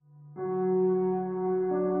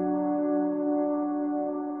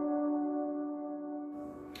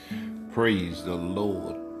Praise the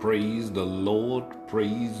Lord, praise the Lord,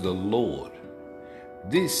 praise the Lord.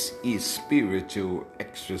 This is spiritual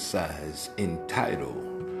exercise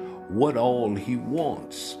entitled, What All He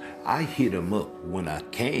Wants. I hit him up when I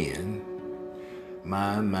can.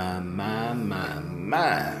 My.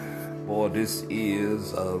 Boy, this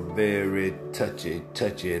is a very touchy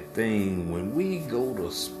thing when we go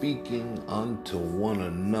to speaking unto one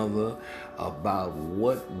another about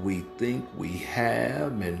what we think we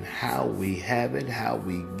have and how we have it, how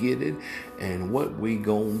we get it, and what we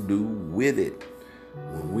gonna do with it.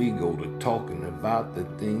 When we go to talking about the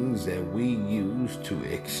things that we use to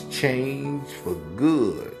exchange for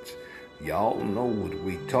goods, y'all know what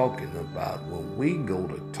we talking about. When we go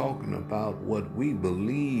to talking about what we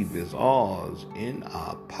believe is ours in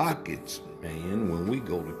our pockets, man, when we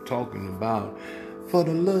go to talking about for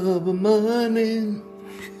the love of money,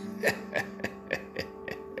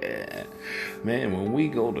 man, when we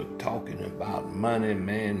go to talking about money,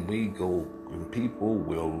 man, people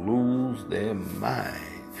will lose their mind.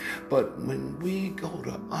 But when we go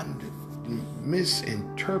to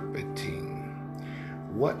misinterpreting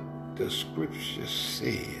what the scripture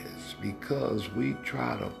says, because we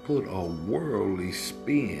try to put a worldly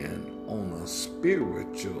spin on a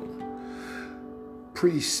spiritual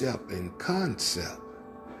precept and concept,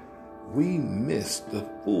 we miss the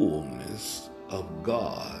fullness of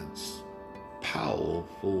God's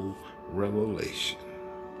powerful revelation.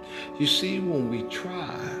 You see, when we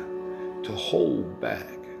try to hold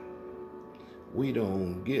back, we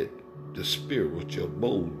don't get the spiritual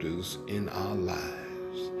boulders in our lives.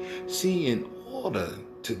 See, in order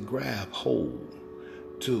to grab hold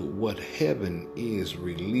to what heaven is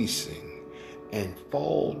releasing and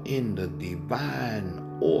fall in the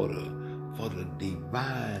divine order for the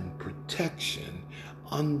divine protection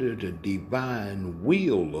under the divine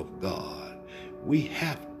will of God, we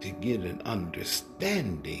have to get an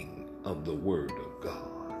understanding of the Word of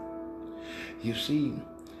God. You see,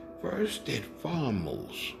 first and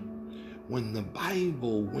foremost, when the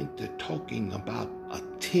Bible went to talking about a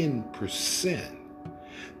 10%,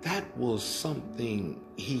 that was something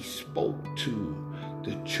he spoke to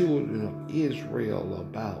the children of Israel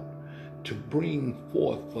about, to bring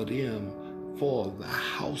forth for them for the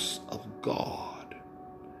house of God,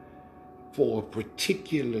 for a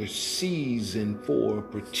particular season, for a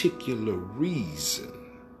particular reason.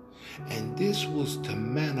 And this was to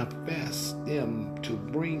manifest them, to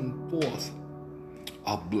bring forth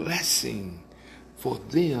a blessing for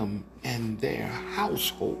them and their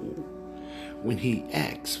household when he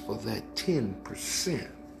asked for that 10%.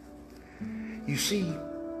 You see,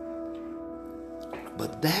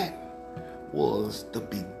 but that was the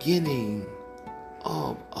beginning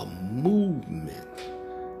of a movement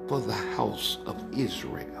for the house of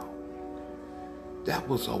Israel. That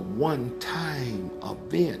was a one-time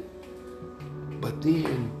event, but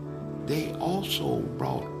then they also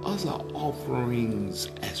brought other offerings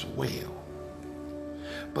as well.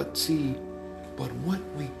 But what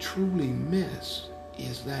we truly miss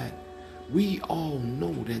is that we all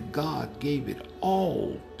know that God gave it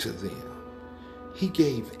all to them. He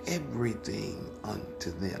gave everything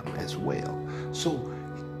unto them as well. So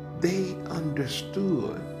they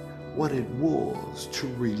understood what it was to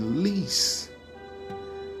release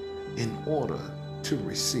in order to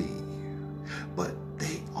receive. But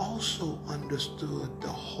they also understood the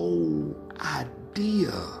whole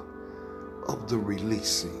idea of the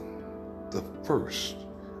releasing, the first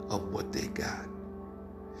of what they got.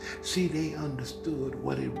 See, they understood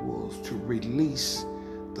what it was to release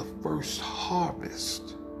the first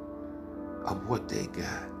harvest of what they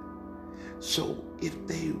got. So if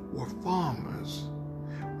they were farmers,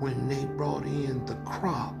 when they brought in the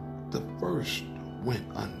crop, the first went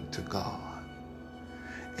unto God.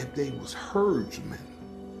 If they was herdsmen,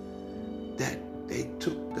 that they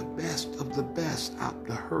took the best of the best out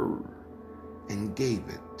the herd and gave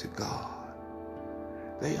it to God.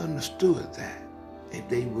 They understood that. If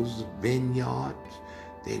they was vineyards,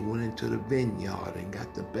 they went into the vineyard and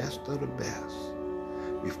got the best of the best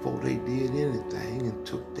before they did anything and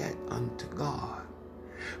took that unto God.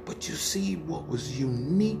 But you see, what was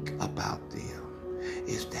unique about them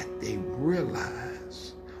is that they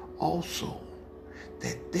realized also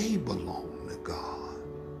that they belong to God.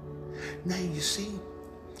 Now you see,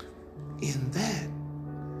 in that,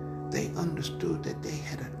 they understood that they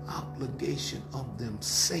had an obligation of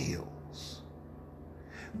themselves,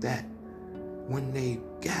 that when they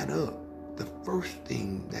got up, the first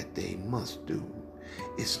thing that they must do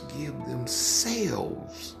is give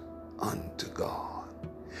themselves unto God.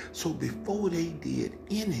 So before they did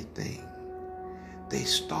anything, they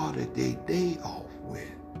started their day off with,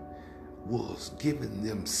 was giving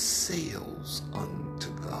themselves unto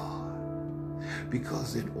God.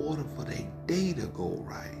 Because in order for their day to go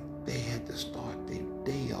right, they had to start their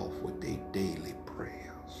day off with their daily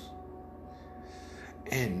prayers.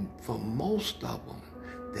 And for most of them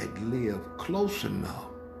that live close enough,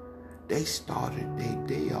 they started their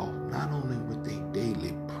day off not only with their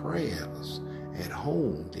daily prayers at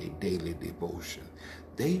home, their daily devotion.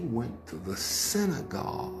 They went to the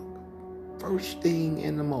synagogue first thing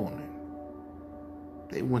in the morning.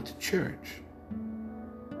 They went to church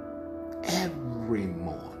every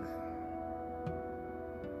morning.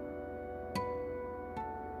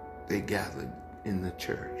 They gathered in the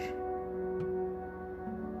church.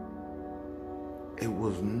 It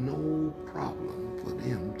was no problem for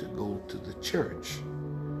them to go to the church.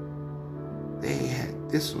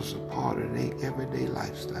 This was a part of their everyday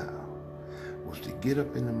lifestyle, was to get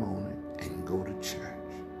up in the morning and go to church.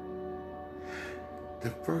 The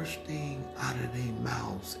first thing out of their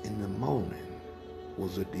mouths in the morning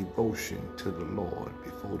was a devotion to the Lord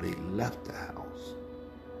before they left the house.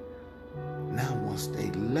 Now, once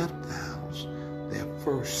they left the house, their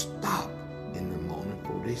first stop in the morning,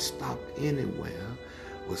 before they stopped anywhere,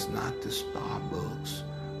 was not to Starbucks,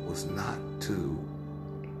 was not to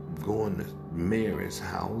going to Mary's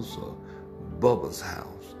house or Bubba's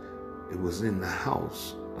house. It was in the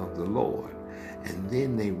house of the Lord. And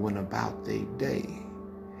then they went about their day.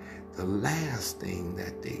 The last thing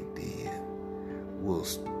that they did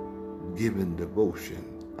was giving devotion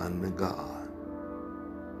unto God.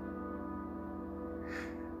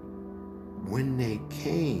 When they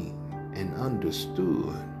came and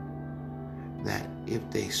understood that if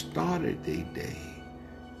they started their day,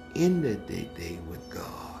 ended their day with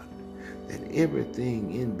God, that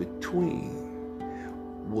everything in between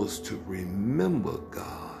was to remember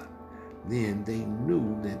God, then they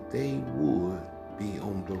knew that they would be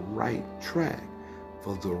on the right track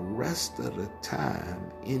for the rest of the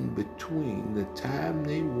time in between the time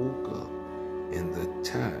they woke up and the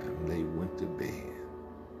time they went to bed.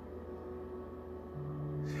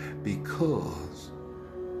 Because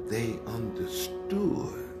they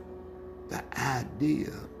understood the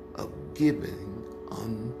idea of giving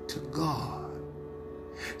unto God.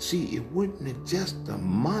 See, it wasn't just a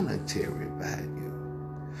monetary value,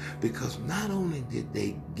 because not only did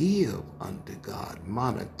they give unto God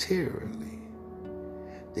monetarily,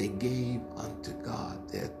 they gave unto God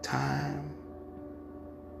their time,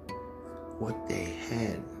 what they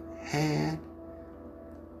had,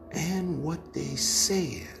 and what they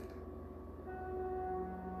said.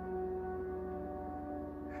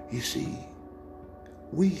 You see,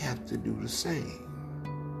 we have to do the same.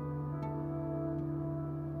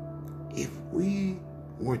 If we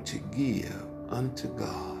were to give unto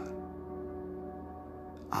God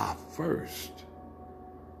our first,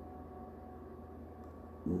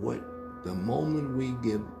 what the moment we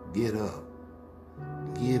get up,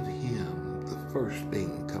 give him the first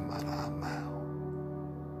thing come out of our mouth.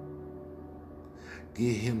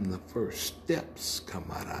 Give him the first steps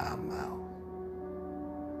come out of our mouth.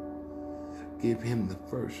 Give him the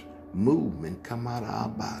first movement come out of our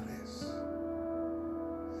bodies.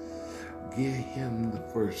 Give him the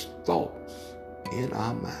first thoughts in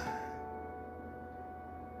our mind.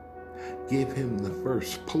 Give him the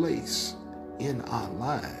first place in our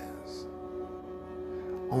lives.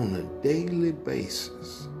 On a daily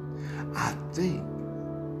basis, I think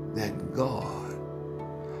that God's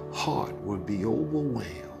heart would be overwhelmed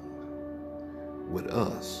with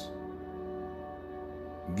us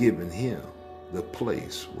giving him the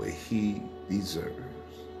place where he deserves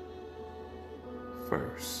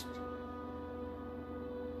first.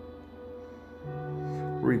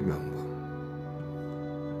 Remember,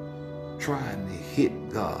 trying to hit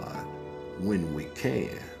God when we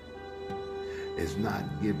can is not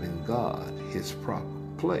giving God his proper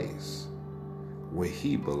place where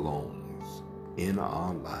he belongs in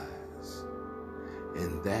our lives,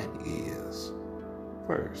 and that is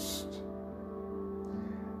first.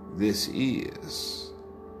 This is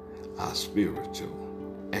our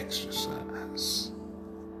spiritual exercise.